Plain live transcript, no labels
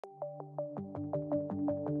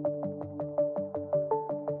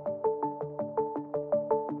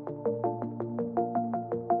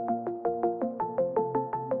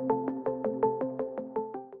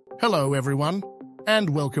Hello everyone,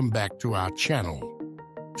 and welcome back to our channel.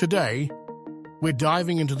 Today, we're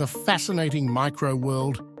diving into the fascinating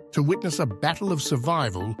micro-world to witness a battle of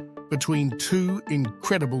survival between two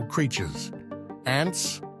incredible creatures,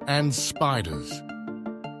 ants and spiders.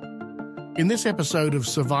 In this episode of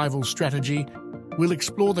Survival Strategy, we'll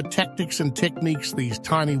explore the tactics and techniques these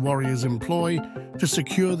tiny warriors employ to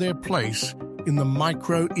secure their place in the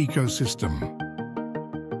micro-ecosystem.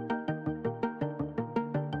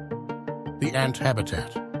 The ant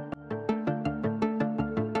habitat.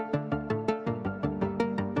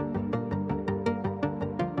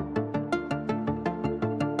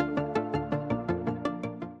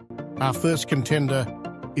 Our first contender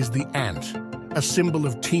is the ant, a symbol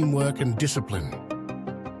of teamwork and discipline.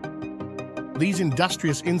 These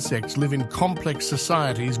industrious insects live in complex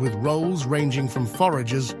societies with roles ranging from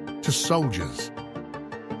foragers to soldiers.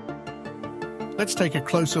 Let's take a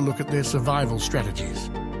closer look at their survival strategies.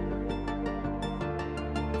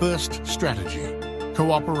 First strategy: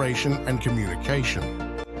 cooperation and communication.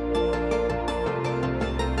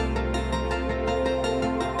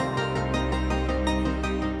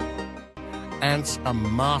 Ants are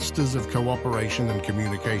masters of cooperation and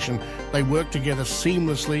communication. They work together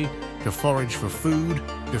seamlessly to forage for food,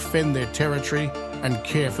 defend their territory, and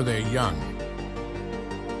care for their young.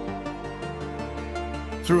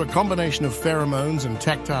 Through a combination of pheromones and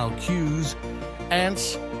tactile cues,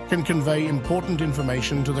 ants can convey important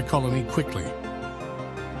information to the colony quickly.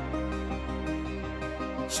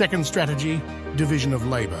 Second strategy: division of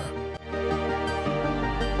labor.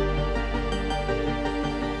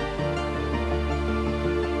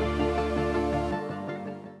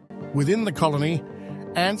 Within the colony,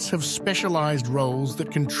 ants have specialized roles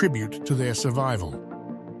that contribute to their survival.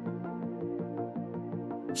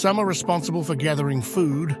 Some are responsible for gathering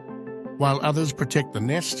food, while others protect the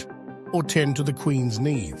nest or tend to the queen's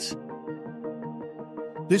needs.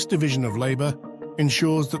 This division of labor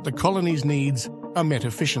ensures that the colony's needs are met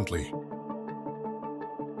efficiently.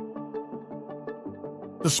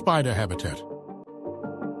 The spider habitat.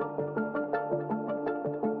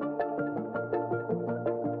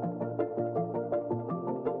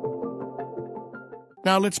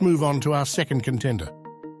 Now let's move on to our second contender,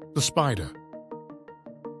 the spider.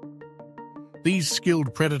 These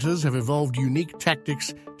skilled predators have evolved unique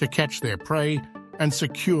tactics to catch their prey and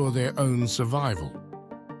secure their own survival.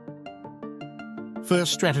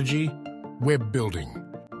 First strategy: web building.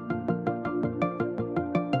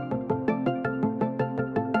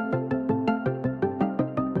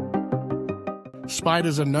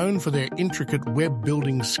 Spiders are known for their intricate web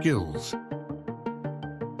building skills.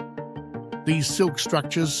 These silk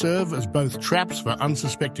structures serve as both traps for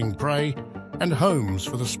unsuspecting prey and homes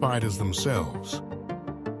for the spiders themselves.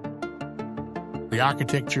 The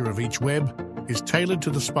architecture of each web is tailored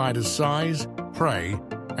to the spider's size, prey,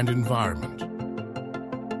 and environment.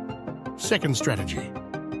 Second strategy: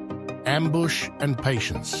 ambush and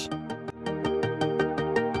patience.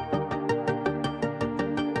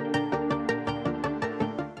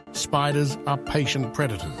 Spiders are patient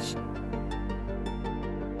predators.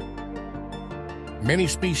 Many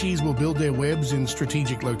species will build their webs in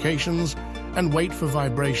strategic locations and wait for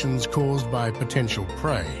vibrations caused by potential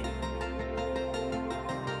prey.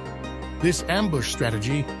 This ambush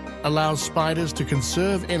strategy allows spiders to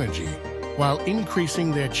conserve energy while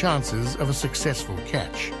increasing their chances of a successful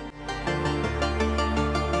catch.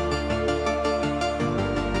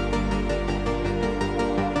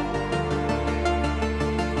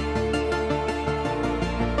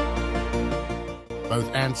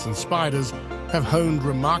 Both ants and spiders have honed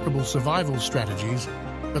remarkable survival strategies,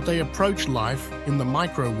 but they approach life in the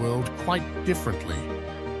micro-world quite differently.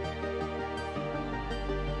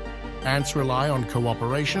 Ants rely on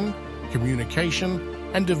cooperation, communication,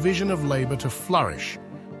 and division of labor to flourish,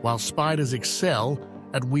 while spiders excel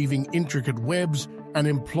at weaving intricate webs and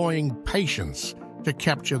employing patience to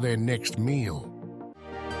capture their next meal.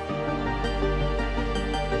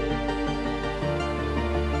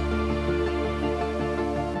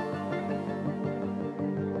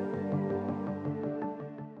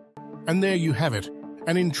 And there you have it,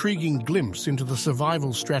 an intriguing glimpse into the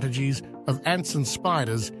survival strategies of ants and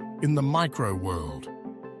spiders in the micro-world.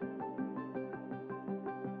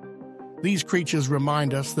 These creatures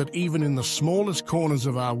remind us that even in the smallest corners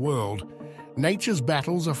of our world, nature's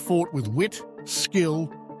battles are fought with wit,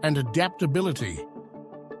 skill, and adaptability.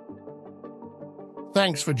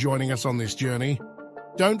 Thanks for joining us on this journey.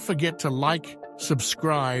 Don't forget to like,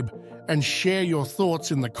 subscribe, and share your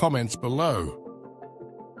thoughts in the comments below.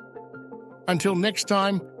 Until next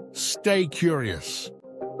time, stay curious.